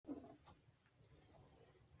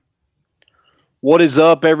What is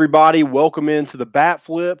up, everybody? Welcome into the Bat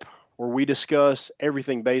Flip, where we discuss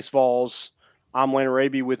everything baseballs. I'm Lane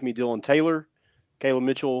Araby, with me Dylan Taylor, Caleb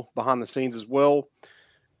Mitchell behind the scenes as well.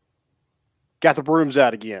 Got the brooms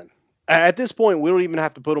out again. At this point, we don't even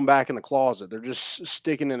have to put them back in the closet. They're just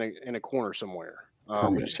sticking in a corner somewhere. We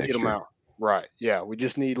Permanent just get them fixture. out. Right. Yeah. We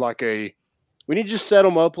just need we need to just set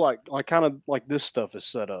them up like kind of like this stuff is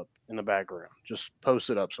set up in the background. Just post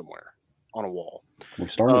it up somewhere on a wall. We've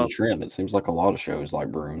started a trend. It seems like a lot of shows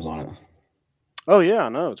like brooms on it. Oh yeah, I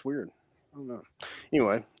know, it's weird. I don't know.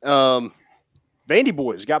 Anyway, Vandy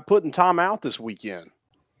boys got put in timeout this weekend,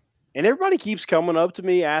 and everybody keeps coming up to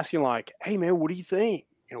me asking like, "Hey man, what do you think?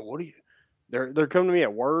 You know, what do you?" They're coming to me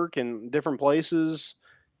at work and different places,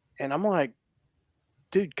 and I'm like,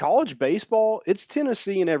 "Dude, college baseball, it's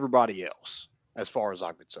Tennessee and everybody else, as far as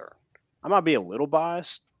I'm concerned. I might be a little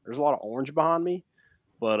biased. There's a lot of orange behind me,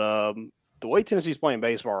 but the way Tennessee's playing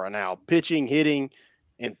baseball right now, pitching, hitting,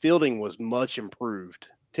 and fielding was much improved.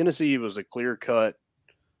 Tennessee was a clear-cut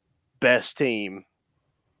best team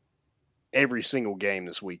every single game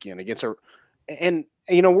this weekend against her. And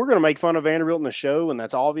you know, we're going to make fun of Vanderbilt in the show, and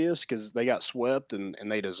that's obvious because they got swept and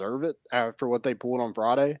they deserve it after what they pulled on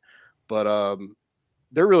Friday. But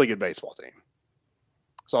they're a really good baseball team.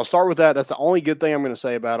 So I'll start with that. That's the only good thing I'm going to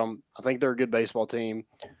say about them. I think they're a good baseball team,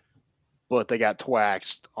 but they got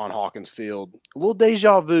twaxed on Hawkins Field. A little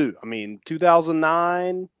deja vu. I mean,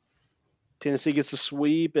 2009, Tennessee gets a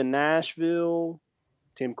sweep in Nashville.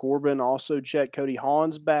 Tim Corbin also checked Cody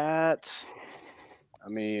Hahn's bat. I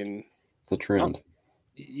mean, it's a trend.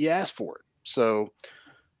 You asked for it. So,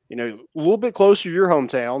 you know, a little bit closer to your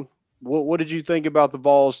hometown. What did you think about the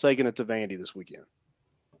Vols taking it to Vandy this weekend?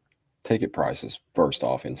 Ticket prices, first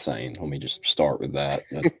off, insane. Let me just start with that.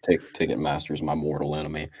 Ticketmaster is my mortal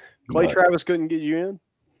enemy. Clay Travis couldn't get you in?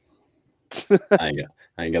 I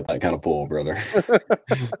ain't got that kind of pull, brother.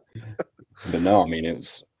 But no, I mean,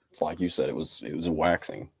 it's like you said, it was a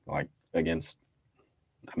waxing. Like against,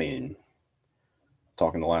 I mean,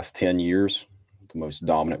 talking the last 10 years, the most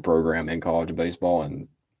dominant program in college baseball, and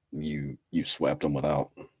you swept them without.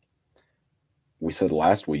 We said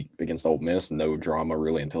last week against Ole Miss, no drama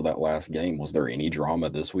really until that last game. Was there any drama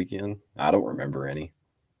this weekend? I don't remember any.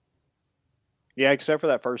 Yeah, except for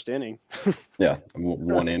that first inning. Yeah,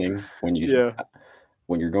 one inning. When you're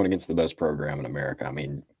going against the best program in America, I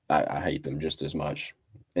mean, I hate them just as much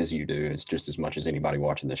as you do. It's just as much as anybody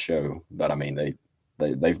watching this show. But I mean,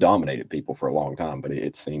 they've dominated people for a long time. But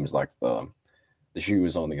it seems like the shoe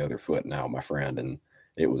is on the other foot now, my friend, and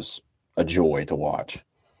it was a joy to watch.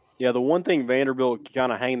 Yeah, the one thing Vanderbilt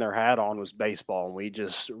kind of hang their hat on was baseball, and we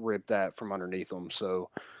just ripped that from underneath them.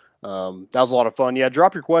 So that was a lot of fun. Yeah,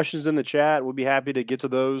 drop your questions in the chat. We'll be happy to get to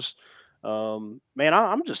those. Man,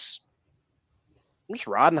 I'm just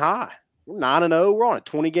riding high. We're 9-0. We're on a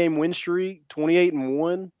 20-game win streak,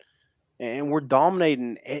 28-1, and we're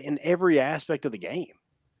dominating in every aspect of the game.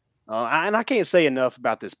 And I can't say enough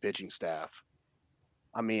about this pitching staff.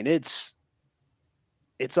 I mean, it's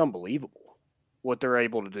unbelievable what they're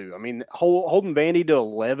able to do. I mean, holding Vandy to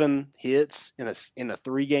 11 hits in a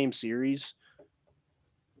 3-game series.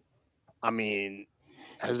 I mean,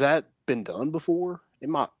 has that been done before? It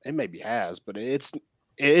maybe has, but it's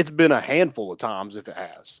been a handful of times if it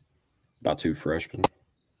has. About 2 freshmen.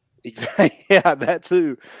 Exactly. Yeah, that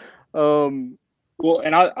too. Well,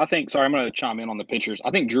 and I think, sorry, I'm going to chime in on the pitchers. I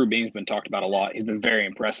think Drew Beam's been talked about a lot. He's been very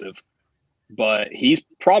impressive. But he's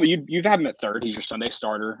probably, you've had him at third. He's your Sunday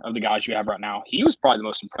starter of the guys you have right now. He was probably the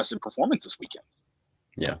most impressive performance this weekend.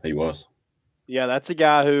 Yeah, he was. Yeah, that's a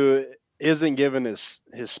guy who isn't giving his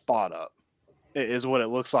spot up, is what it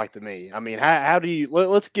looks like to me. I mean, how do you –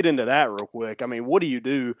 let's get into that real quick. I mean, what do you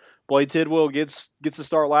do? Blade Tidwell gets the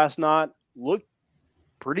start last night. Looked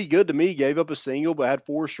pretty good to me. Gave up a single but had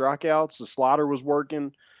 4 strikeouts. The slider was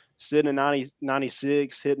working, sitting at 90,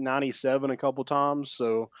 96, hit 97 a couple times.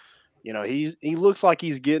 So – you know, he looks like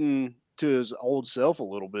he's getting to his old self a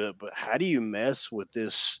little bit, but how do you mess with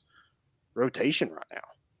this rotation right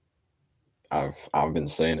now? I've been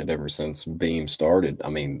saying it ever since Beam started. I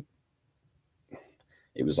mean,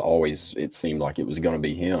 it seemed like it was going to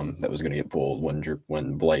be him that was going to get pulled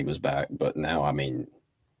when Blade was back. But now, I mean,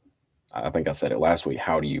 I think I said it last week.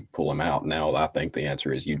 How do you pull him out? Now I think the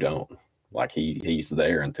answer is you don't. Like he's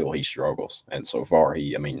there until he struggles, and so far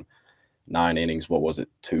 9 innings, what was it?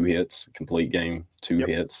 2 hits, complete game, 2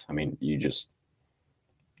 hits. I mean, you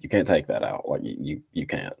can't take that out. Like you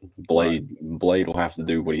can't. Blade will have to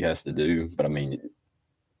do what he has to do. But I mean,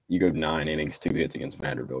 you go 9 innings, 2 hits against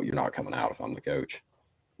Vanderbilt, you're not coming out if I'm the coach.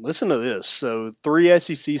 Listen to this. So 3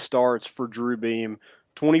 SEC starts for Drew Beam,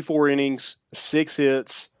 24 innings, 6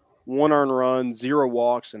 hits, 1 earned run, 0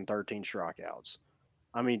 walks, and 13 strikeouts.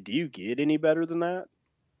 I mean, do you get any better than that?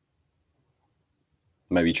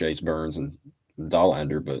 Maybe Chase Burns and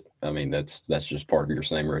Dollander, but I mean that's just part of your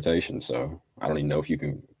same rotation. So I don't even know if you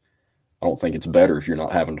can. I don't think it's better if you're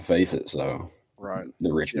not having to face it. So Right.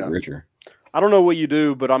 the rich get Yeah. richer. I don't know what you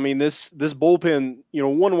do, but I mean this bullpen,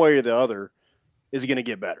 one way or the other, is going to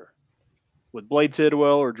get better with Blade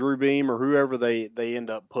Tidwell or Drew Beam or whoever they end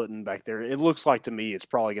up putting back there. It looks like to me it's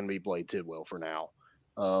probably going to be Blade Tidwell for now.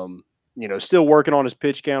 Still working on his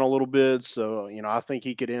pitch count a little bit, so I think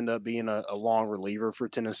he could end up being a long reliever for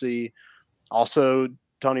Tennessee. Also,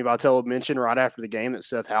 Tony Vitello mentioned right after the game that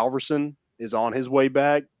Seth Halverson is on his way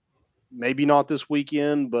back. Maybe not this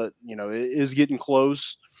weekend, but it is getting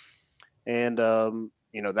close. And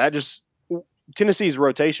that just Tennessee's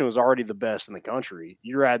rotation was already the best in the country.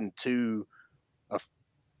 You're adding 2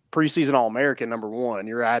 preseason All-American number 1.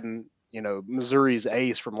 You're adding Missouri's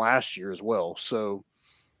ace from last year as well. So,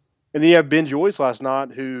 and then you have Ben Joyce last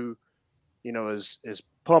night, who is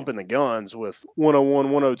pumping the guns with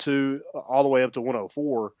 101, 102, all the way up to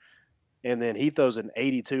 104, and then he throws an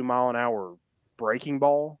 82 mile an hour breaking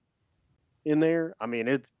ball in there. I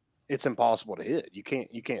mean, it's impossible to hit. You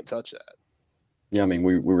can't touch that. Yeah, I mean,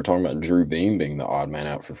 we were talking about Drew Beam being the odd man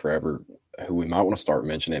out for forever. Who we might want to start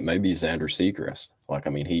mentioning, it may be Xander Sechrist. Like, I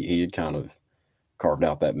mean, he had kind of carved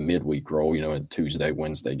out that midweek role, in Tuesday,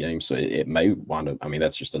 Wednesday games. So it may wind up. I mean,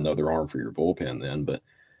 that's just another arm for your bullpen then. But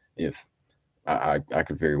if I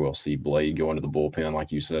could very well see Blade go into the bullpen,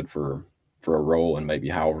 like you said, for a role, and maybe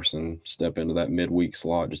Halverson step into that midweek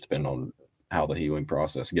slot, just depending on how the healing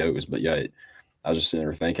process goes. But yeah, I was just sitting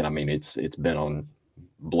there thinking, I mean, it's been on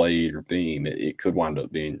Blade or Beam. It could wind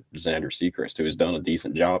up being Xander Sechrist, who has done a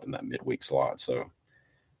decent job in that midweek slot. So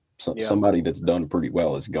somebody that's done pretty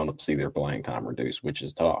well is going to see their playing time reduced, which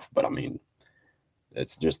is tough. But I mean,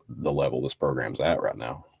 it's just the level this program's at right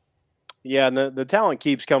now. Yeah, and the talent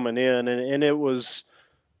keeps coming in, and it was,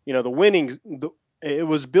 the winning, it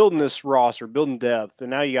was building this roster, building depth,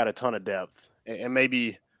 and now you got a ton of depth, and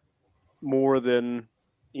maybe more than,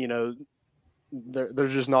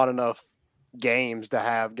 there's just not enough games to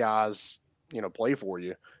have guys, play for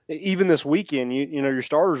you. Even this weekend, your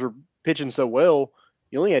starters are pitching so well,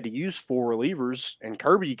 you only had to use 4 relievers, and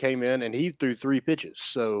Kirby came in and he threw 3 pitches.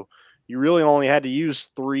 So you really only had to use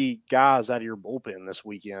 3 guys out of your bullpen this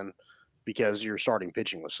weekend because your starting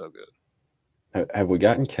pitching was so good. Have we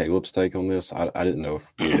gotten Caleb's take on this? I didn't know if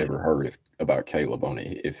we had ever heard about Caleb on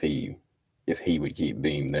it, if he would keep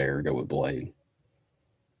Beam there or go with Blade.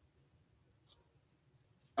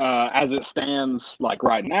 As it stands, like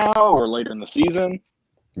right now or later in the season?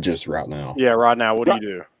 Just right now. Yeah, right now. What do you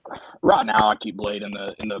do? Right now, I keep Blade in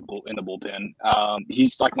the bullpen.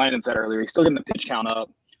 He's, like Landon said earlier, he's still getting the pitch count up.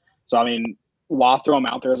 So I mean, why throw him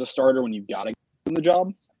out there as a starter when you've got to give him the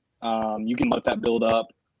job? You can let that build up.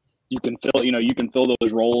 You can fill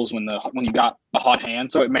those roles when you got the hot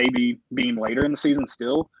hand. So it may be Beam later in the season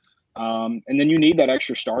still, and then you need that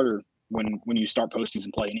extra starter when you start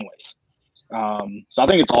postseason play, anyways. So I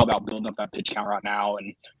think it's all about building up that pitch count right now,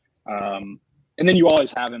 and then you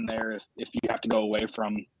always have him there if you have to go away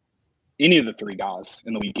from any of the 3 guys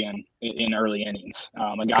in the weekend in early innings.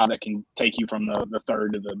 A guy that can take you from the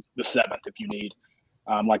 3rd to the 7th if you need.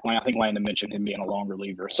 Like I think Landon mentioned him being a long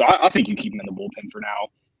reliever, so I think you keep him in the bullpen for now.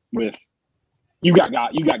 You got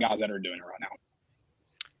guys that are doing it right now.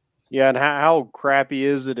 Yeah, and how crappy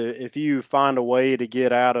is it if you find a way to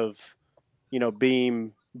get out of,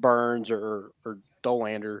 Beam, Burns, or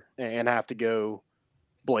Dollander and have to go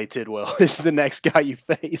Blade Tidwell is the next guy you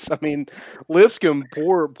face. I mean, Lipscomb,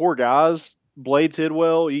 poor guys. Blade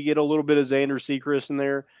Tidwell, you get a little bit of Xander Sechrist in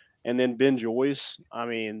there, and then Ben Joyce. I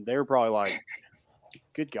mean, they're probably like,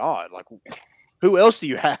 good God, like, who else do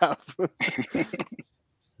you have?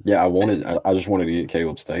 Yeah, I just wanted to get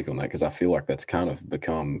Caleb's take on that because I feel like that's kind of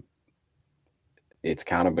become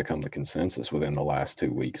the consensus within the last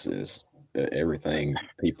 2 weeks is everything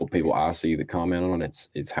people I see the comment on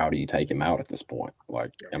it's how do you take him out at this point?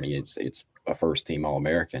 Like, I mean, it's a first team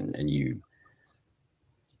All-American and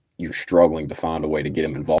you're struggling to find a way to get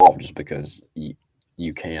him involved just because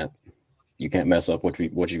you can't mess up what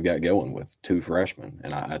you've got going with 2 freshmen.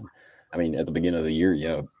 And I mean, at the beginning of the year,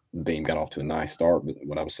 yeah, Beam got off to a nice start, but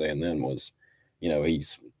what I was saying then was,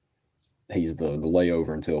 he's the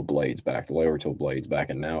layover until Blade's back,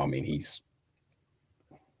 and now, I mean, is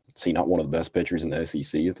he not one of the best pitchers in the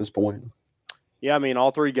SEC at this point? Yeah, I mean,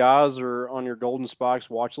 all 3 guys are on your Golden Spikes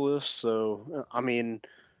watch list. So, I mean,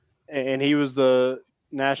 and he was the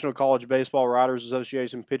National College Baseball Writers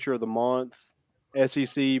Association Pitcher of the Month,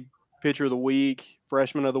 SEC Pitcher of the Week,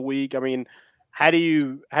 Freshman of the Week. I mean, how do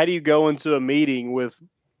you go into a meeting with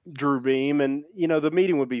Drew Beam, and the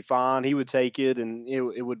meeting would be fine. He would take it, and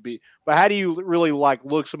it would be. But how do you really like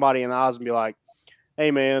look somebody in the eyes and be like,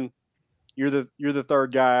 "Hey, man, you're the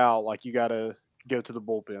third guy out. Like you got to go to the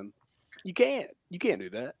bullpen." You can't do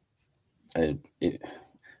that.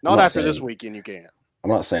 Not after this weekend. You can't. I'm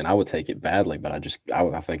not saying I would take it badly, but I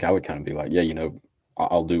think I would kind of be like, yeah,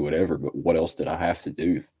 I'll do whatever. But what else did I have to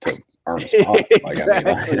do to earn a spot?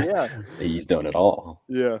 Exactly, yeah. He's done it all.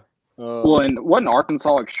 Yeah. Well, and wasn't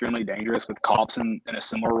Arkansas extremely dangerous with Cops in a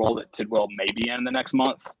similar role that Tidwell may be in the next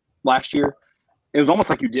month last year? It was almost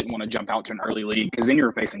like you didn't want to jump out to an early lead because then you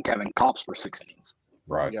were facing Kevin Cops for 6 innings.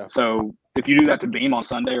 Right. Yeah. So if you do that to Beam on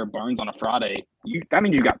Sunday or Burns on a Friday, that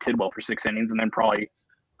means you got Tidwell for 6 innings, and then probably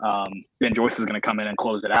Ben Joyce is going to come in and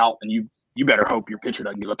close it out, and you better hope your pitcher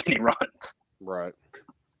doesn't give up any runs. Right.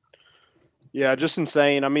 Yeah, just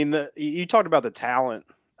insane. I mean, you talked about the talent,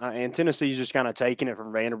 and Tennessee's just kind of taking it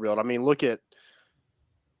from Vanderbilt. I mean, look at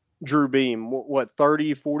Drew Beam, what,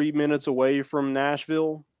 30, 40 minutes away from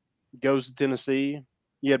Nashville, goes to Tennessee.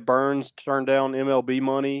 You had Burns turn down MLB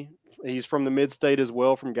money. He's from the mid-state as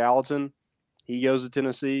well, from Gallatin. He goes to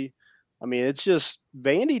Tennessee. I mean, it's just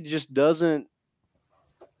Vandy just doesn't,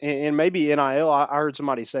 and maybe NIL, I heard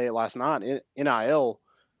somebody say it last night, NIL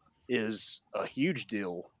is a huge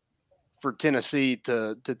deal for Tennessee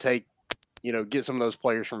to take, get some of those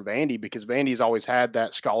players from Vandy, because Vandy's always had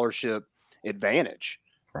that scholarship advantage.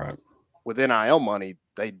 Right. With NIL money,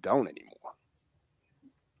 they don't anymore.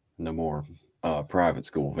 No more private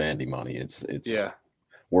school Vandy money. It's yeah.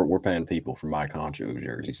 We're paying people for Mike Honcho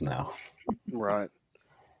jerseys now. Right.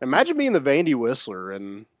 Imagine being the Vandy whistler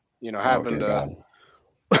and having to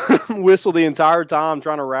whistle the entire time,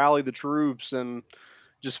 trying to rally the troops, and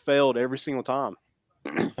just failed every single time.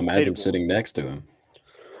 Imagine sitting next to him.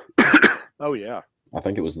 Oh yeah. I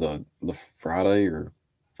think it was the Friday or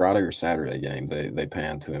Saturday game. They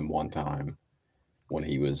panned to him one time when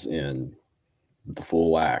he was in the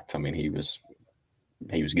full act. I mean, he was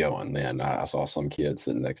going then. I saw some kid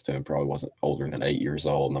sitting next to him, probably wasn't older than 8 years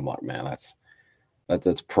old, and I'm like, man,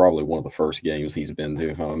 that's probably one of the first games he's been to,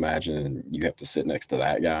 if I'm imagining, and you have to sit next to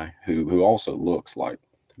that guy who also looks like,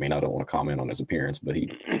 I mean, I don't want to comment on his appearance, but he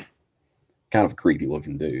kind of a creepy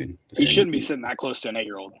looking dude. He shouldn't be sitting that close to an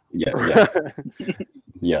 8-year-old. Yeah.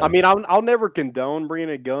 Yeah. I mean, I'll never condone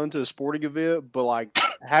bringing a gun to a sporting event, but like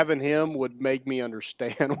having him would make me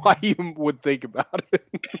understand why you would think about it.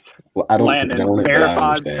 Well, I don't Landon, condone it,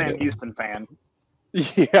 verified Sam Houston fan.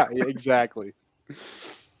 Yeah, exactly.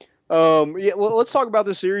 Well, let's talk about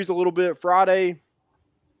this series a little bit. Friday,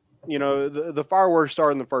 the fireworks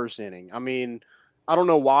start in the first inning. I mean, I don't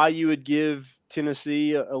know why you would give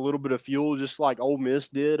Tennessee a little bit of fuel, just like Ole Miss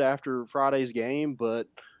did after Friday's game, but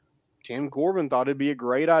Tim Corbin thought it'd be a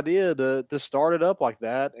great idea to start it up like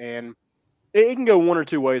that. And it can go one or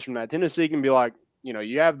two ways from that. Tennessee can be like,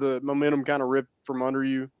 you have the momentum kind of ripped from under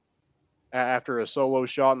you after a solo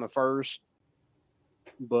shot in the first.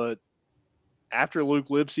 But after Luke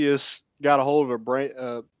Lipsius got a hold of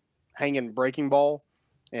a hanging breaking ball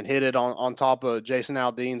and hit it on top of Jason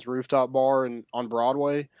Aldean's rooftop bar on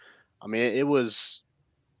Broadway, I mean, it was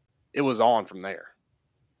on from there.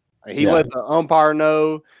 He let the umpire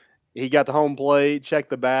know. He got the home plate, checked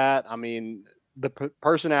the bat. I mean, the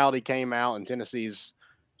personality came out, and Tennessee's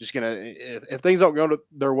just going to – if things don't go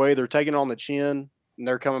their way, they're taking it on the chin, and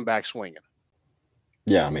they're coming back swinging.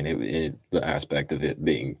 Yeah, I mean, the aspect of it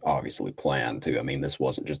being obviously planned, too. I mean, this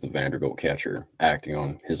wasn't just the Vanderbilt catcher acting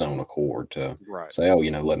on his own accord to say, oh,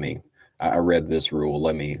 I read this rule.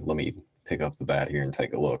 Let me pick up the bat here and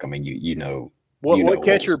take a look. I mean, what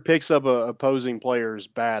catcher picks up a opposing player's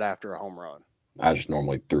bat after a home run? I just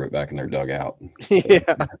normally threw it back in their dugout.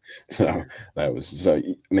 Yeah. So I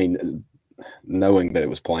mean, knowing that it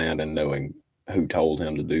was planned and knowing who told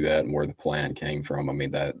him to do that and where the plan came from, I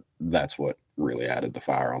mean, that's what really added the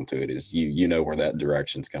fire onto it, is you know where that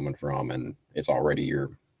direction's coming from, and it's already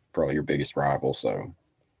probably your biggest rival. So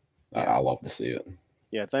I love to see it.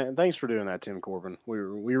 Yeah. Thanks for doing that, Tim Corbin. We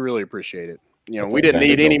really appreciate it. We didn't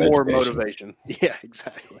need any more motivation. Yeah,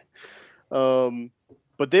 exactly.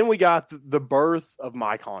 But then we got the birth of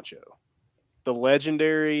Mike Honcho, the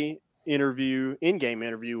legendary in-game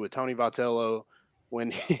interview with Tony Vitello,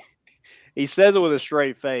 when he says it with a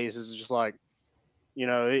straight face. It's just like, he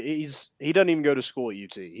doesn't even go to school at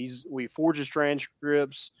UT. We forge his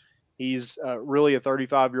transcripts. He's really a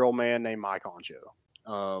 35-year-old man named Mike Honcho.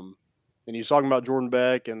 And he's talking about Jordan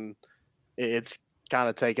Beck, and it's kind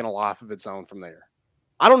of taken a life of its own from there.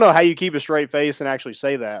 I don't know how you keep a straight face and actually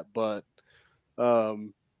say that, but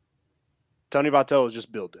Tony Vitello is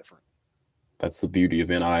just built different. That's the beauty of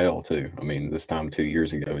NIL too. I mean, this time 2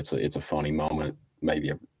 years ago, it's a funny moment,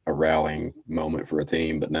 maybe a rallying moment for a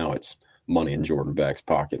team, but now it's money in Jordan Beck's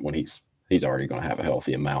pocket when he's already going to have a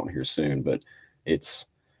healthy amount here soon. But it's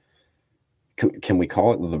can we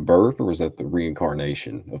call it the birth, or is that the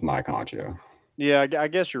reincarnation of Mike Honcho? Yeah, I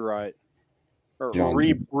guess you're right. Or John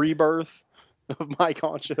rebirth of Mike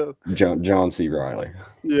Honcho. John C. Riley.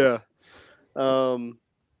 Yeah.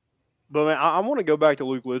 But man, I want to go back to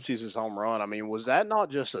Luke Lipsey's home run. I mean, was that not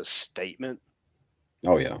just a statement?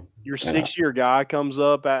 Oh yeah. Your 6-year guy comes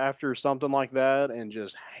up after something like that and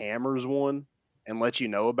just hammers one and lets you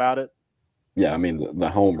know about it. Yeah, I mean the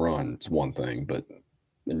home run is one thing, but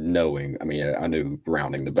knowing, I mean, I knew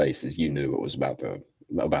rounding the bases, you knew it was about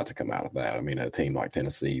to come out of that. I mean, a team like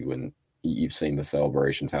Tennessee, when you've seen the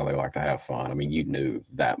celebrations, how they like to have fun. I mean, you knew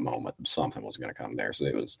that moment something was going to come there, so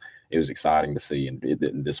it was exciting to see, and it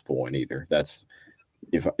didn't disappoint either. That's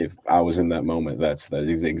if I was in that moment, that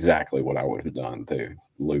is exactly what I would have done too.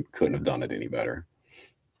 Luke couldn't have done it any better.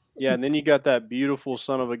 Yeah, and then you got that beautiful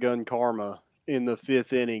son of a gun karma in the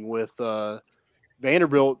 5th inning with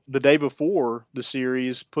Vanderbilt the day before the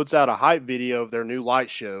series puts out a hype video of their new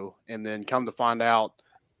light show, and then come to find out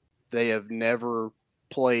they have never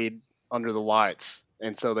played under the lights,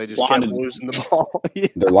 and so they just kept losing the ball. Yeah.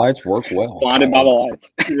 Their lights work well. Blinded by the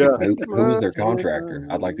lights. Yeah. Who is their contractor?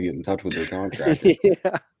 I'd like to get in touch with their contractor.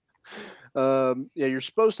 Yeah. You're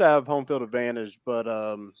supposed to have home field advantage,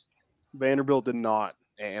 but Vanderbilt did not,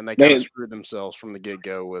 and they kind of screwed themselves from the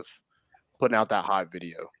get-go with putting out that hype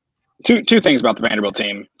video. Two things about the Vanderbilt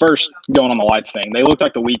team. First, going on the lights thing, they looked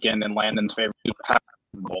like the weekend in Landon's favorite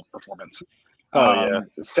bowl performance. The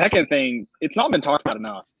second thing, it's not been talked about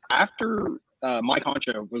enough. After Mike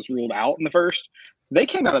Honcho was ruled out in the first, they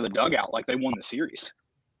came out of the dugout like they won the series.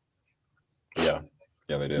 Yeah,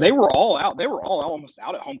 they did. They were all out. They were all almost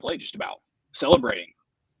out at home plate, just about celebrating.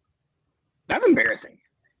 That's embarrassing.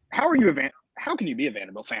 How can you be a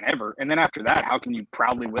Vanderbilt fan ever? And then after that, how can you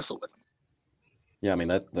proudly whistle with them? Yeah, I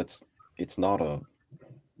mean it's not a.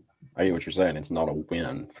 I get what you're saying. It's not a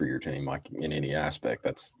win for your team, like in any aspect.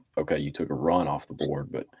 That's okay. You took a run off the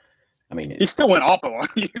board, but I mean, he still went off on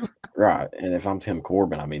you. Right. And if I'm Tim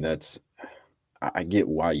Corbin, I mean, I get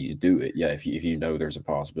why you do it. Yeah, if you know there's a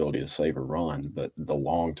possibility to save a run, but the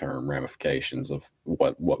long-term ramifications of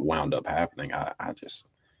what wound up happening, I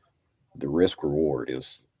just, the risk reward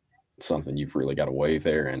is something you've really got to weigh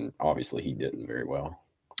there. And obviously he didn't very well.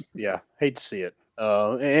 Yeah. Hate to see it.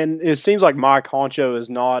 And it seems like Mike Honcho is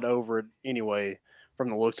not over it anyway from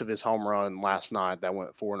the looks of his home run last night that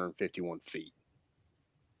went 451 feet.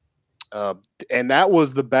 And that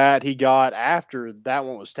was the bat he got after that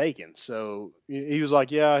one was taken. So he was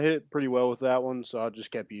like, yeah, I hit pretty well with that one. So I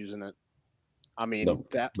just kept using it. I mean,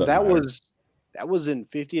 that was in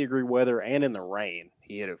 50-degree weather and in the rain.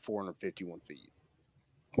 He hit it 451 feet.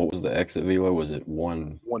 What was the exit velo? Was it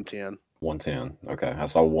 110? 110. Okay. I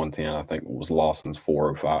saw 110. I think it was Lawson's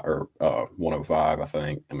 405 or 105, I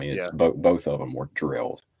think. I mean, it's both of them were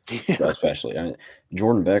drilled. Yeah. Especially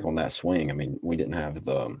Jordan Beck on that swing. I mean, we didn't have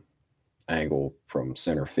the angle from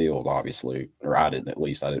center field, obviously, or I didn't, at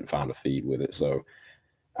least I didn't find a feed with it. So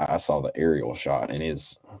I saw the aerial shot, and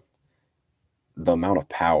the amount of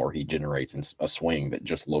power he generates in a swing that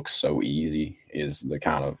just looks so easy is the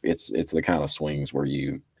kind of, it's the kind of swings where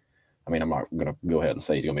I'm not going to go ahead and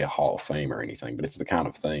say he's going to be a Hall of Fame or anything, but it's the kind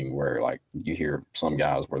of thing where, like, you hear some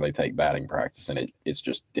guys where they take batting practice and it's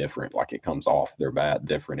just different. Like, it comes off their bat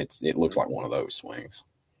different. It looks like one of those swings.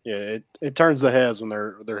 Yeah, it turns the heads when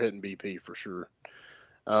they're hitting BP for sure.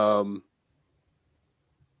 God.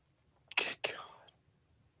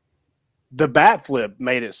 The bat flip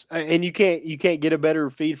made us, and you can't get a better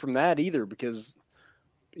feed from that either, because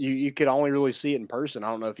you could only really see it in person. I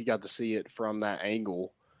don't know if you got to see it from that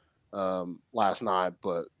angle last night,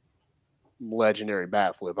 but legendary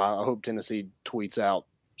bat flip. I hope Tennessee tweets out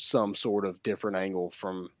some sort of different angle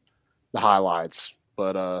from the highlights.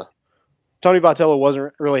 But Tony Vitello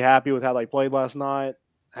wasn't really happy with how they played last night.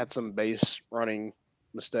 Had some base running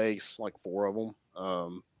mistakes, like 4 of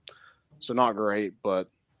them. So not great, but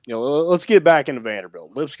let's get back into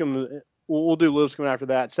Vanderbilt. Lipscomb, we'll do Lipscomb after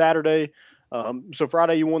that. Saturday. So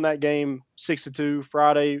Friday you won that game 6-2.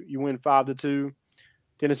 Friday you win 5-2.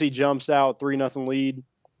 Tennessee jumps out 3-0 lead.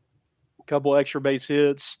 A couple extra base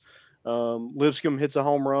hits. Lipscomb hits a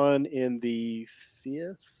home run in the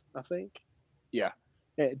 5th, I think. Yeah,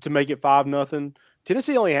 to make it 5-0.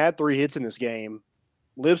 Tennessee only had 3 hits in this game.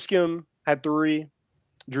 Lipscomb had 3.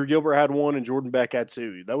 Drew Gilbert had 1, and Jordan Beck had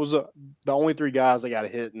 2. That was the only 3 guys that got a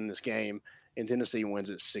hit in this game, and Tennessee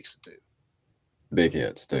wins it 6-2. Big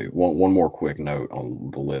hits too. One more quick note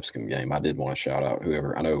on the Lipscomb game. I did want to shout out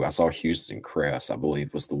whoever. I know I saw Houston Cress, I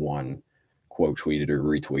believe, was the one quote tweeted or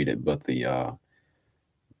retweeted, but the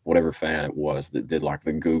whatever fan it was that did like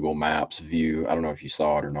the Google Maps view. I don't know if you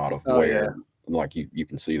saw it or not of where like you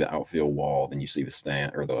can see the outfield wall, then you see the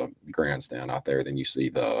stand or the grandstand out there, then you see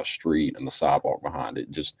the street and the sidewalk behind it.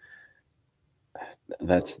 Just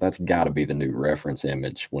that's got to be the new reference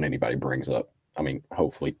image when anybody brings up. I mean,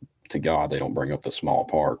 hopefully to God they don't bring up the small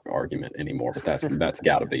park argument anymore, but that's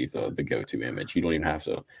got to be the go-to image. You don't have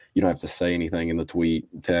to say anything in the tweet,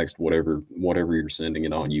 text, whatever you're sending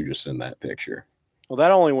it on. You just send that picture. Well,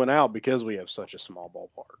 that only went out because we have such a small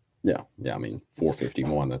ballpark. Yeah. I mean,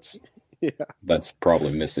 451. That's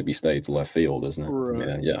probably Mississippi State's left field, isn't it? Right.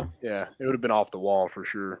 I mean, yeah. It would have been off the wall for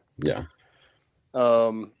sure. Yeah.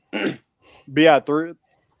 But yeah,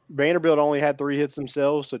 Vanderbilt only had 3 hits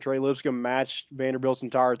themselves, so Trey Lipscomb matched Vanderbilt's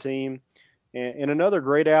entire team. And another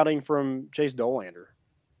great outing from Chase Dolander.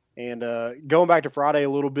 And going back to Friday a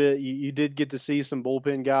little bit, you did get to see some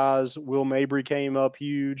bullpen guys. Will Mabry came up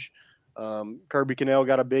huge. Kirby Cannell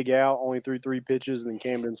got a big out, only threw 3 pitches, and then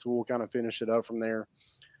Camden Sewell kind of finished it up from there.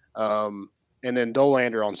 And then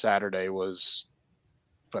Dolander on Saturday was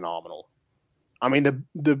phenomenal. I mean,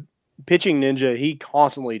 the pitching ninja, he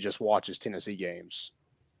constantly just watches Tennessee games.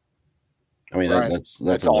 I mean, right?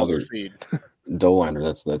 that's all another feed. Dolander.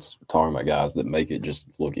 That's talking about guys that make it just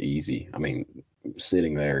look easy. I mean,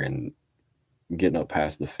 sitting there and getting up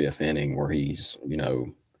past the 5th inning where he's,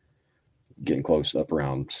 getting close up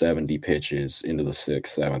around 70 pitches into the 6th,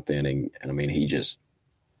 7th inning. And I mean, his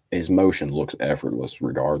motion looks effortless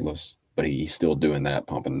regardless, but he's still doing that,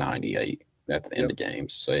 pumping 98 at the end of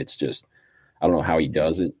games. So it's just, I don't know how he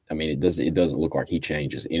does it. I mean, it doesn't look like he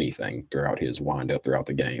changes anything throughout his windup throughout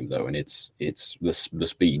the game though. And it's the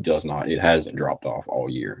speed it hasn't dropped off all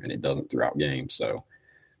year, and it doesn't throughout games. So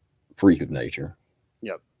freak of nature.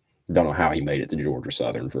 Yep. Don't know how he made it to Georgia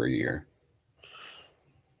Southern for a year.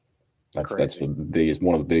 That's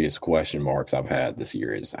one of the biggest question marks I've had this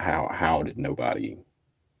year is how did nobody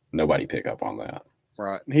pick up on that?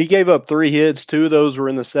 Right. He gave up 3 hits. 2 of those were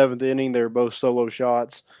in the 7th inning. They were both solo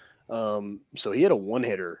shots. So he had a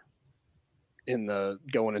 1-hitter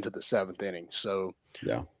going into the 7th inning. So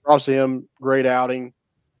yeah, props to him. Great outing.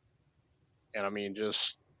 And I mean,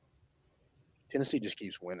 just Tennessee just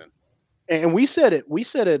keeps winning. And we said it.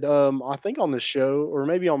 I think on this show, or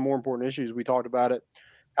maybe on More Important Issues, we talked about it.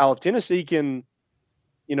 How if Tennessee can,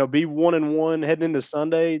 be 1-1 heading into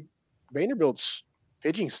Sunday, Vanderbilt's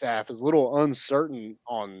pitching staff is a little uncertain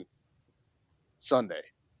on Sunday.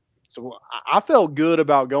 So I felt good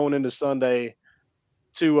about going into Sunday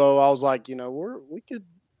 2-0. I was like, we could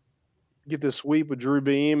get this sweep with Drew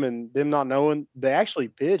Beam, and them not knowing they actually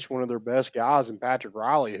pitched one of their best guys in Patrick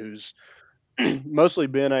Riley, who's mostly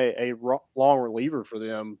been a long reliever for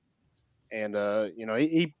them. And,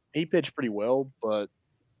 he pitched pretty well, but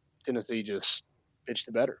Tennessee just pitched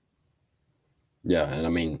it better. Yeah, and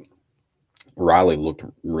I mean, Riley looked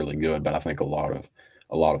really good, but I think a lot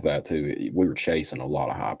of that too. We were chasing a lot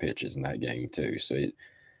of high pitches in that game too, so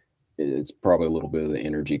it's probably a little bit of the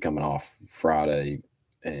energy coming off Friday.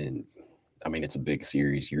 And I mean, it's a big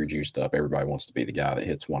series. You're juiced up. Everybody wants to be the guy that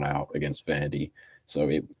hits one out against Vandy, so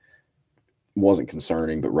it wasn't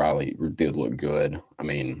concerning. But Riley did look good. I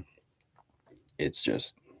mean,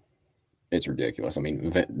 it's ridiculous. I mean,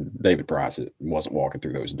 David Price wasn't walking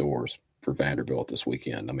through those doors for Vanderbilt this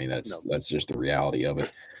weekend. I mean, that's just the reality of it.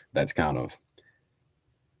 That's kind of,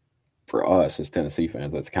 for us as Tennessee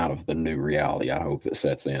fans, that's kind of the new reality I hope that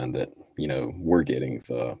sets in, that, we're getting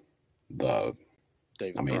the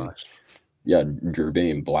David Price. Yeah, Drew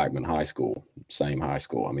Beam, Blackman High School, same high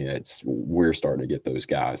school. I mean, we're starting to get those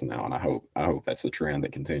guys now, and I hope that's the trend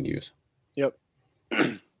that continues. Yep.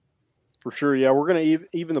 For sure, yeah. We're going to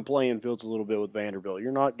even the playing fields a little bit with Vanderbilt.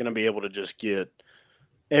 You're not going to be able to just get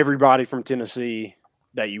everybody from Tennessee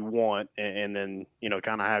that you want and then,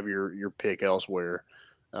 kind of have your pick elsewhere.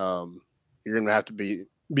 You're going to have to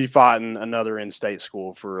be fighting another in-state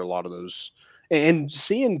school for a lot of those. And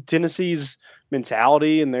seeing Tennessee's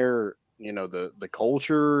mentality and their, the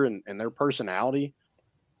culture and their personality,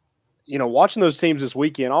 watching those teams this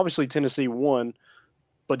weekend, obviously Tennessee won,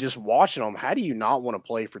 but just watching them, how do you not want to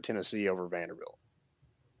play for Tennessee over Vanderbilt?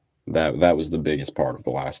 That was the biggest part of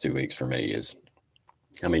the last 2 weeks for me is,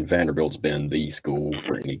 I mean, Vanderbilt's been the school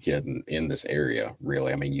for any kid in this area,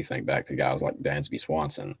 really. I mean, you think back to guys like Dansby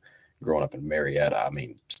Swanson growing up in Marietta. I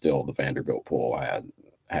mean, still the Vanderbilt pull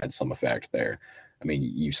had some effect there. I mean,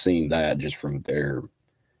 you've seen that just from their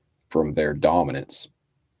dominance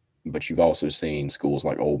but you've also seen schools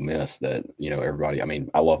like Ole Miss that, everybody, I mean,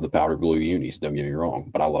 I love the powder blue unis, don't get me wrong,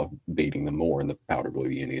 but I love beating them more in the powder blue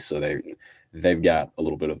unis. So they've got a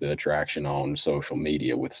little bit of the attraction on social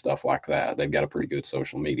media with stuff like that. They've got a pretty good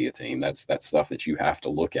social media team. That's stuff that you have to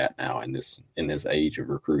look at now in this age of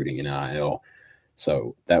recruiting and NIL.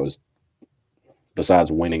 So that was,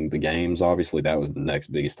 besides winning the games, obviously, that was the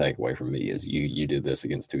next biggest takeaway from me is you did this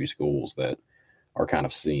against two schools that are kind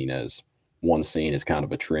of seen as kind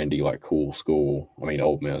of a trendy, like cool school. I mean,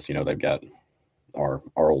 Ole Miss, they've got our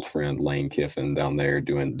old friend Lane Kiffin down there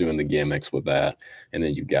doing the gimmicks with that. And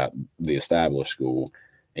then you've got the established school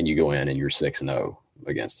and you go in and you're 6-0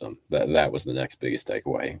 against them. That was the next biggest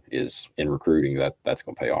takeaway is in recruiting that's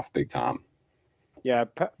going to pay off big time. Yeah,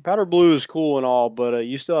 powder blue is cool and all, but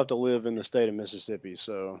you still have to live in the state of Mississippi.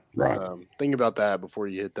 So right. Think about that before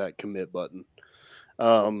you hit that commit button.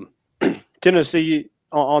 Tennessee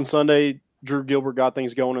on Sunday, Drew Gilbert got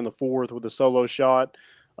things going in the fourth with a solo shot.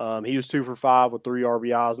 He was 2 for 5 with 3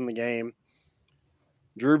 RBIs in the game.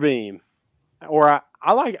 Drew Beam, or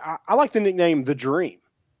I like the nickname The Dream.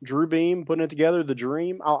 Drew Beam, putting it together, The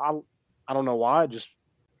Dream. I don't know why, it just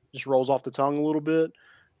rolls off the tongue a little bit.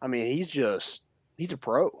 I mean, he's a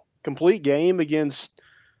pro. Complete game against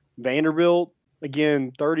Vanderbilt.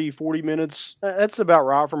 Again, 30, 40 minutes. That's about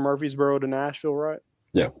right from Murfreesboro to Nashville, right?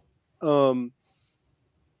 Yeah.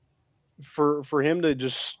 For him to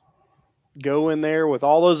just go in there with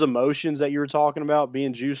all those emotions that you were talking about,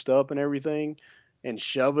 being juiced up and everything, and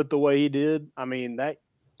shove it the way he did, I mean, that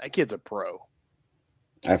kid's a pro.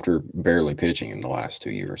 After barely pitching in the last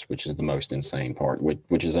 2 years, which is the most insane part,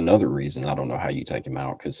 which is another reason I don't know how you take him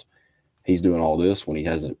out, because he's doing all this when he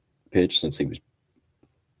hasn't pitched since he was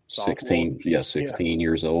 16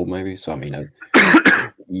 years old, maybe. So, I mean,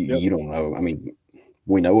 you don't know. I mean,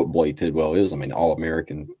 we know what Blake Tidwell is. I mean,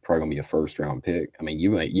 All-American, probably going to be a first-round pick. I mean,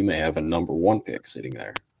 you may have a number 1 pick sitting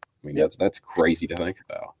there. I mean, that's crazy to think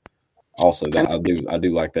about. Also, I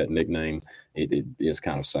do like that nickname. It is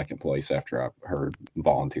kind of second place after I heard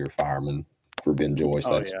volunteer fireman for Ben Joyce.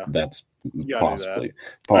 That's possibly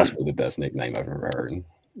the best nickname I've ever heard.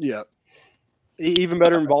 Yeah. Even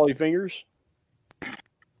better than Volley Fingers?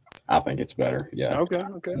 I think it's better. Yeah. Okay.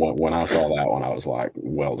 When I saw that one, I was like,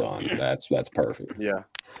 well done. That's perfect. Yeah.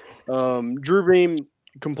 Drew Beam,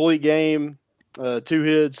 complete game, 2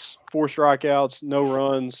 hits, 4 strikeouts, no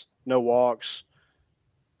runs, no walks.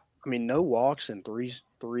 I mean, no walks in three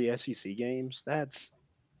SEC games. That's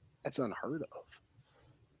unheard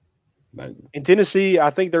of. In Tennessee,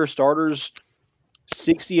 I think their starters,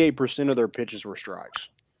 68% of their pitches were strikes.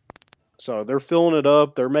 So they're filling it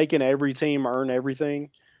up. They're making every team earn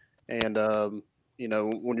everything. And,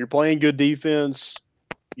 when you're playing good defense,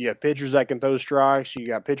 you have pitchers that can throw strikes. You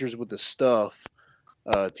got pitchers with the stuff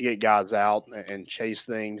to get guys out and chase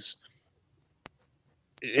things.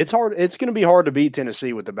 It's hard. It's going to be hard to beat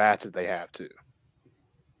Tennessee with the bats that they have too.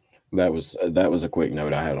 That was a quick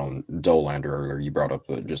note I had on Dolander earlier. You brought up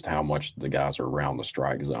just how much the guys are around the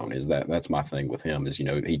strike zone. That's my thing with him is,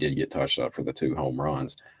 he did get touched up for the 2 home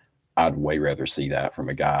runs. I'd way rather see that from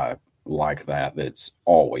a guy like that's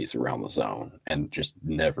always around the zone and just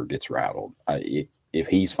never gets rattled. If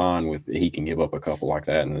he's fine with, he can give up a couple like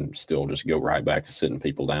that and then still just go right back to sitting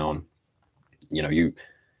people down.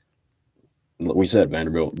 We said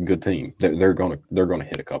Vanderbilt, good team. They're gonna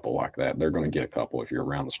hit a couple like that. They're gonna get a couple if you're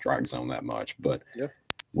around the strike zone that much. But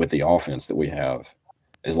with the offense that we have,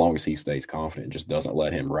 as long as he stays confident, just doesn't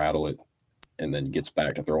let him rattle it, and then gets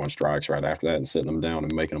back to throwing strikes right after that and sitting them down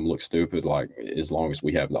and making them look stupid. Like, as long as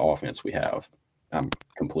we have the offense we have, I'm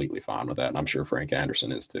completely fine with that. And I'm sure Frank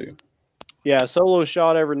Anderson is too. Yeah, solo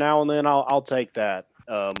shot every now and then, I'll take that.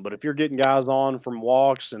 But if you're getting guys on from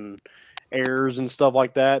walks and errors and stuff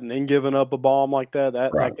like that, and then giving up a bomb like that,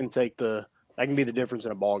 that can be the difference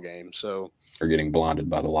in a ball game. So, or getting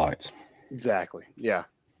blinded by the lights. Exactly. Yeah.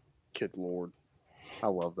 Good Lord. I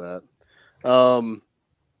love that.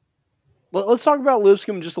 Let's talk about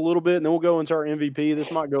Lipscomb just a little bit, and then we'll go into our MVP.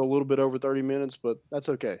 This might go a little bit over 30 minutes, but that's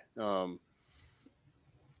okay.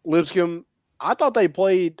 Lipscomb, I thought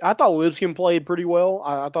Lipscomb played pretty well.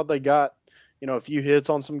 I thought they got, a few hits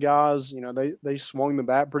on some guys. They swung the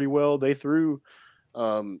bat pretty well. They threw,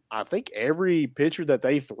 I think every pitcher that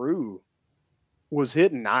they threw was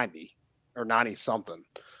hitting 90 or 90 something.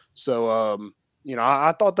 So,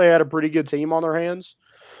 I thought they had a pretty good team on their hands.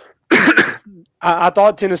 I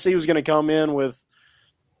thought Tennessee was going to come in with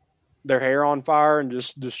their hair on fire and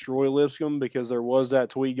just destroy Lipscomb, because there was that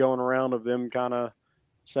tweet going around of them kind of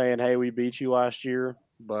saying, hey, we beat you last year.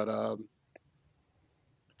 But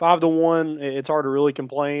 5-1, it's hard to really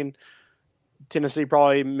complain. Tennessee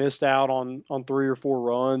probably missed out on 3 or 4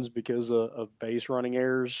 runs because of base running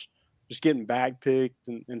errors, just getting back picked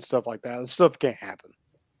and stuff like that. This stuff can't happen.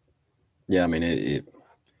 Yeah, I mean, it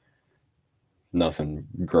nothing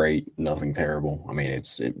great, nothing terrible. I mean,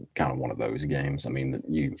 it's kind of one of those games. I mean,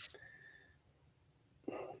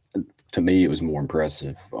 to me, it was more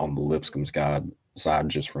impressive on the Lipscomb side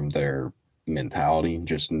just from their mentality,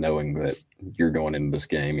 just knowing that you're going into this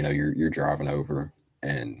game, you're driving over,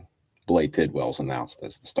 and Blake Tidwell's announced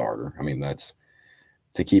as the starter. I mean, that's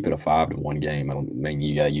to keep it a 5-1 game. I mean,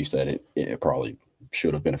 you said it probably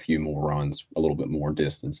should have been a few more runs, a little bit more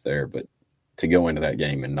distance there, but to go into that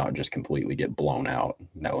game and not just completely get blown out,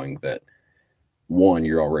 knowing that one,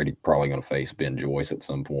 you're already probably going to face Ben Joyce at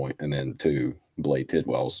some point, and then two, Blake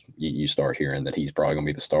Tidwell's. You start hearing that he's probably going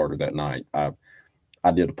to be the starter that night.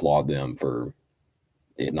 I did applaud them for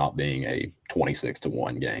it not being a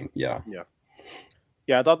 26-1 game. Yeah.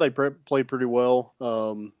 I thought they played pretty well.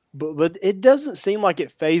 But it doesn't seem like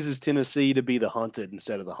it phases Tennessee to be the hunted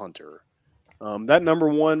instead of the hunter. That number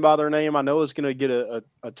 1 by their name, I know it's going to get a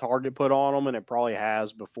target put on them, and it probably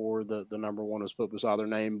has before the number 1 was put beside their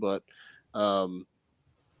name. But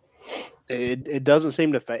it doesn't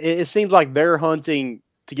seem to it seems like they're hunting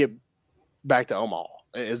to get back to Omaha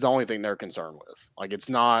is the only thing they're concerned with. Like, it's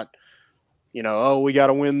not, we got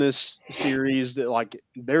to win this series. Like,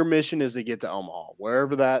 their mission is to get to Omaha,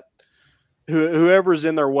 wherever that, whoever's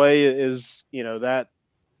in their way is,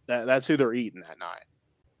 that's who they're eating that night.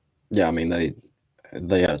 Yeah, I mean,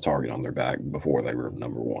 they had a target on their back before they were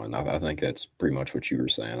number 1. I think that's pretty much what you were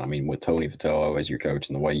saying. I mean, with Tony Vitello as your coach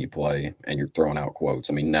and the way you play, and you're throwing out quotes.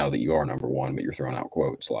 I mean, now that you are number 1, but you're throwing out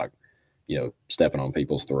quotes like, stepping on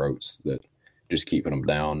people's throats, that just keeping them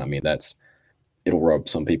down. I mean, it'll rub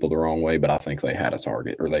some people the wrong way, but I think they had a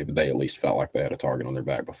target, or they at least felt like they had a target on their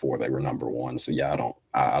back before they were number 1. So yeah,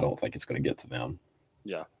 I don't think it's going to get to them.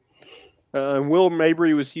 Yeah. Will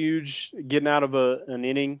Mabry was huge getting out of an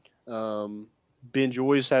inning. Ben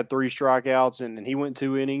Joyce had 3 strikeouts and he went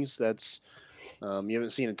 2 innings. That's you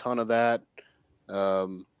haven't seen a ton of that.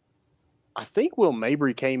 I think Will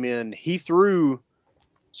Mabry came in. He threw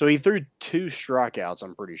 2 strikeouts.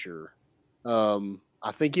 I'm pretty sure.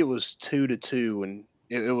 I think it was 2-2, and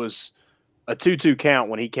it was a 2-2 count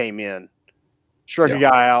when he came in. Struck a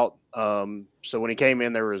guy out. So when he came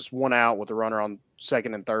in, there was 1 out with a runner on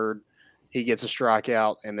second and third. He gets a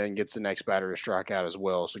strikeout and then gets the next batter to strike out as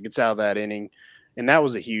well. So gets out of that inning. And that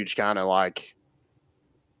was a huge kind of like,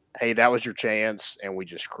 hey, that was your chance, and we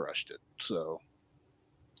just crushed it. So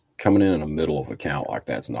coming in the middle of a count like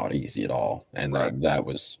that's not easy at all. And right. that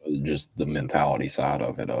was just the mentality side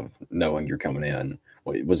of it, of knowing you're coming in.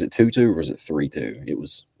 Was it 2-2 or was it 3-2? It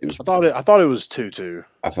was. I thought it was 2-2.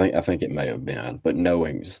 I think it may have been, but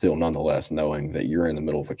nonetheless knowing that you're in the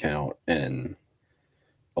middle of a count, and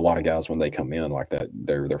a lot of guys when they come in like that,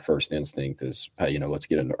 their first instinct is, hey, let's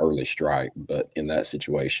get an early strike. But in that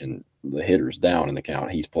situation, the hitter's down in the count.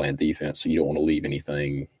 He's playing defense, so you don't want to leave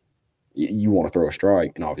anything. You want to throw a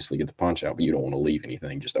strike and obviously get the punch out, but you don't want to leave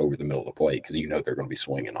anything just over the middle of the plate because they're going to be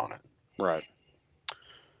swinging on it. Right.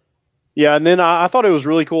 Yeah, and then I thought it was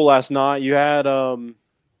really cool last night. You had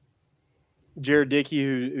Jared Dickey,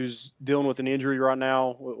 who's dealing with an injury right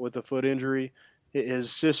now, with a foot injury.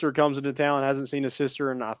 His sister comes into town, hasn't seen his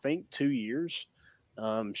sister in, I think, 2 years.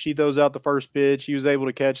 She throws out the first pitch. He was able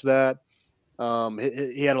to catch that.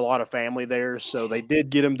 He had a lot of family there, so they did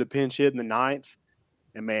get him to pinch hit in the 9th.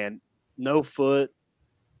 And, man, no foot,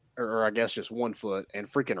 or I guess just 1 foot, and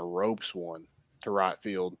freaking ropes one to right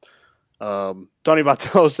field. Tony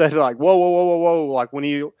Vitello said, like, whoa. Like, when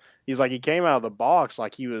he's like, he came out of the box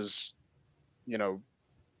like he was,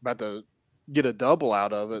 about to get a double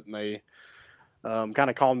out of it. And they kind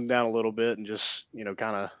of calmed him down a little bit and just,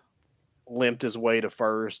 kind of limped his way to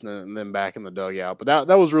first and then back in the dugout. But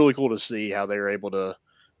that was really cool to see how they were able to,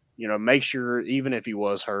 make sure, even if he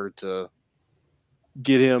was hurt, to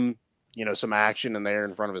get him, some action in there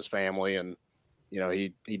in front of his family. And,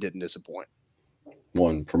 he didn't disappoint.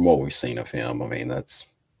 One, from what we've seen of him, I mean, that's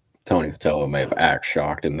Tony Vitello may have acted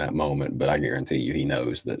shocked in that moment, but I guarantee you he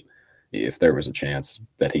knows that if there was a chance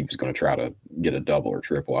that he was going to try to get a double or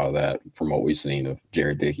triple out of that, from what we've seen of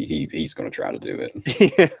Jared Dickey, he's going to try to do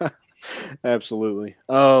it. Yeah, absolutely.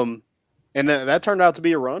 And that turned out to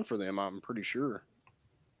be a run for them, I'm pretty sure.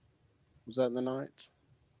 Was that in the 9th?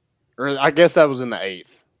 Or I guess that was in the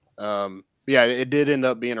 8th. Yeah, it did end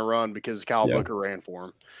up being a run because Kyle Booker ran for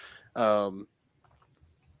him.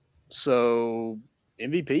 So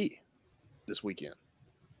MVP this weekend.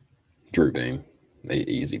 Drew Beam, the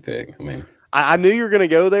easy pick. I mean, I knew you were going to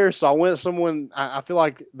go there, so I went someone. I feel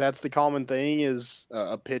like that's the common thing is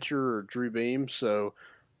a pitcher or Drew Beam. So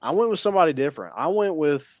I went with somebody different. I went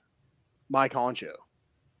with Mike Honcho.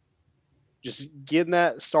 Just getting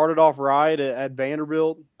that started off right at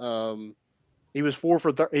Vanderbilt. He was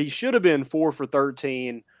he should have been 4 for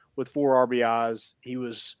 13 with 4 RBIs. He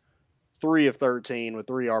was 3 of 13 with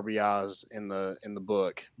 3 RBIs in the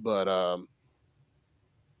book, but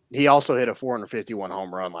he also hit a 451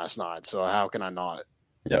 home run last night. So how can I not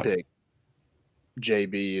pick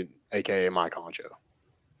JB, aka Mike Honcho?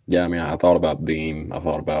 Yeah, I mean, I thought about Beam. I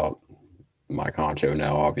thought about Mike Honcho.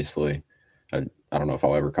 Now, obviously, I don't know if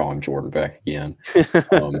I'll ever call him Jordan Beck again.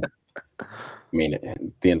 I mean,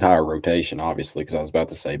 the entire rotation, obviously, because I was about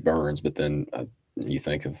to say Burns, but then you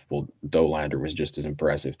think of, well, Dolander was just as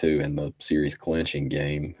impressive too in the series clinching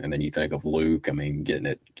game, and then you think of Luke. I mean, getting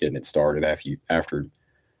it started after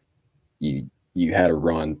you had a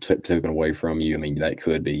run taken away from you. I mean, that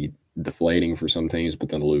could be deflating for some teams, but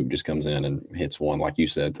then Luke just comes in and hits one, like you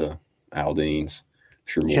said, to Aldean's. I'm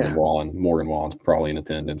sure Morgan Wallen's probably in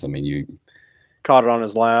attendance. I mean, you caught it on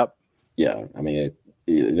his lap. Yeah, I mean,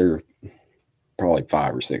 there are probably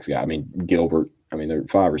 5 or 6 guys. I mean, Gilbert. I mean, there are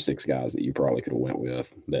 5 or 6 guys that you probably could have went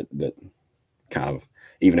with that kind of,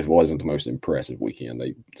 even if it wasn't the most impressive weekend,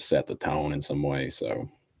 they set the tone in some way. So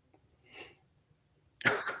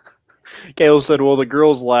Caleb said, well, the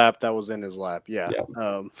girl's lap, that was in his lap. Yeah.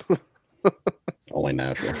 Only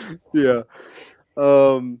natural. Yeah.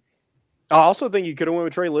 I also think you could have went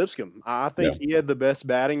with Trey Lipscomb. I think he had the best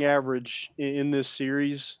batting average in this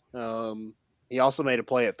series. He also made a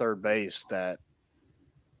play at third base that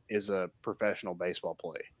is a professional baseball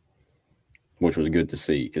play. Which was good to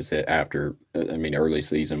see because early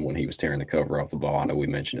season when he was tearing the cover off the ball, I know we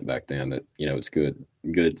mentioned it back then that, it's good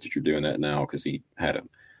that you're doing that now because he had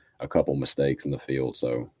a couple mistakes in the field.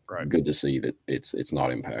 So good to see that it's not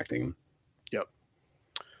impacting him. Yep.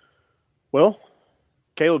 Well,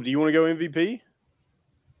 Caleb, do you want to go MVP?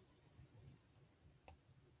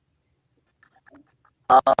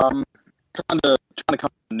 Trying to come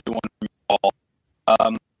up with a new one for you all.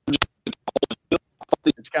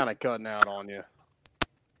 It's kind of cutting out on you.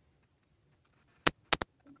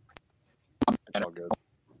 It's all good.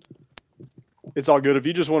 It's all good. If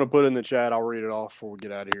you just want to put it in the chat, I'll read it off before we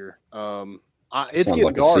get out of here. It's sounds getting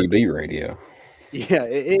like dark. a CB radio. Yeah. Are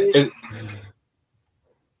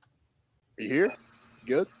you here?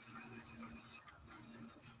 Good.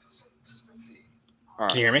 All right.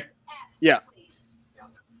 Can you hear me? Yeah.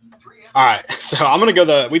 All right. So I'm going to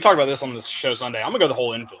go we talked about this on this show Sunday. I'm going to go the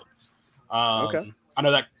whole infield. Okay. I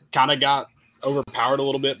know that kind of got overpowered a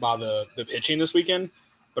little bit by the pitching this weekend,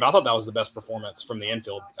 but I thought that was the best performance from the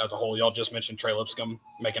infield as a whole. Y'all just mentioned Trey Lipscomb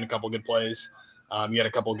making a couple good plays. You had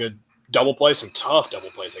a couple good double plays, some tough double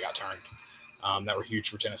plays that got turned that were huge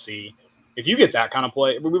for Tennessee. If you get that kind of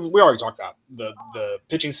play, we already talked about the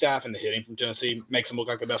pitching staff and the hitting from Tennessee makes them look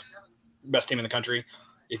like the best team in the country.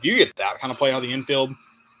 If you get that kind of play out of the infield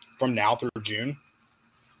from now through June,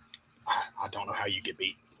 I don't know how you get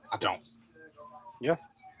beat. I don't. Yeah,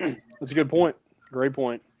 that's a good point. Great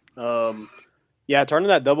point. Turning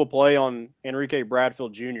that double play on Enrique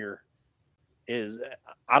Bradfield Jr.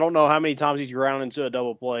 I don't know how many times he's ground into a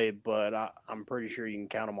double play, but I'm pretty sure you can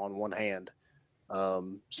count them on one hand.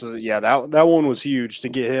 That one was huge to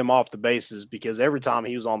get him off the bases because every time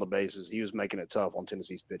he was on the bases, he was making it tough on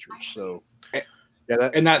Tennessee's pitchers. So,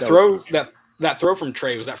 that throw from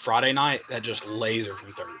Trey was that Friday night that just laser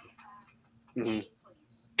from third. Mm-hmm.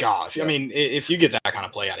 Gosh, I mean, if you get that kind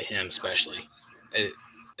of play out of him, especially,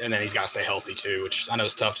 and then he's got to stay healthy too, which I know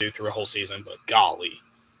is tough to do through a whole season, but golly.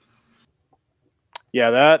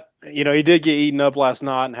 Yeah, he did get eaten up last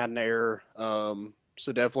night and had an error.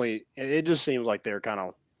 So definitely, it just seems like they're kind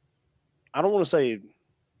of, I don't want to say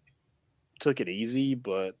took it easy,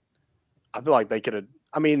 but I feel like they could have.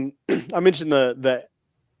 I mean, I mentioned the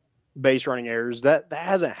base running errors that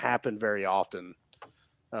hasn't happened very often,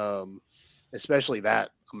 especially that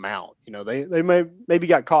amount. They maybe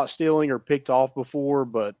got caught stealing or picked off before,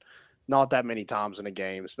 but not that many times in a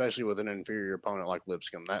game, especially with an inferior opponent like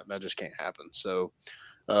Lipscomb. That just can't happen. So,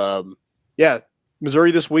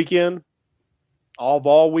 Missouri this weekend,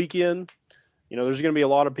 all weekend. There's going to be a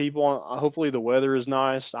lot of people. Hopefully the weather is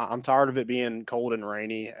nice. I'm tired of it being cold and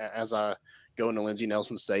rainy as I go into Lindsey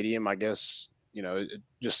Nelson Stadium. I guess,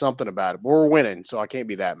 just something about it. But we're winning, so I can't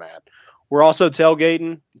be that mad. We're also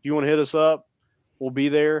tailgating. If you want to hit us up, we'll be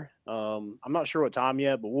there. I'm not sure what time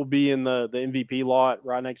yet, but we'll be in the MVP lot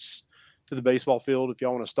right next to the baseball field if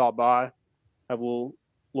y'all want to stop by. Have a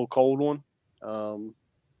little cold one.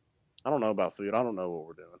 I don't know about food. I don't know what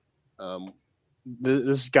we're doing.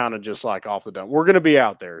 this is kind of just like off the dome. We're going to be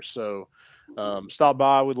out there, so stop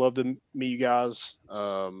by. We'd love to meet you guys.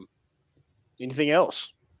 Anything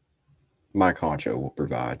else? Mike Honcho will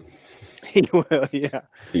provide. He will, yeah.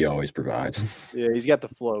 He always provides. Yeah, he's got the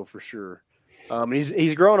flow for sure.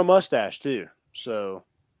 He's growing a mustache too, so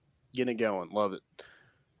getting it going. Love it,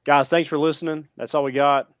 guys. Thanks for listening. That's all we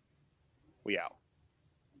got. We out.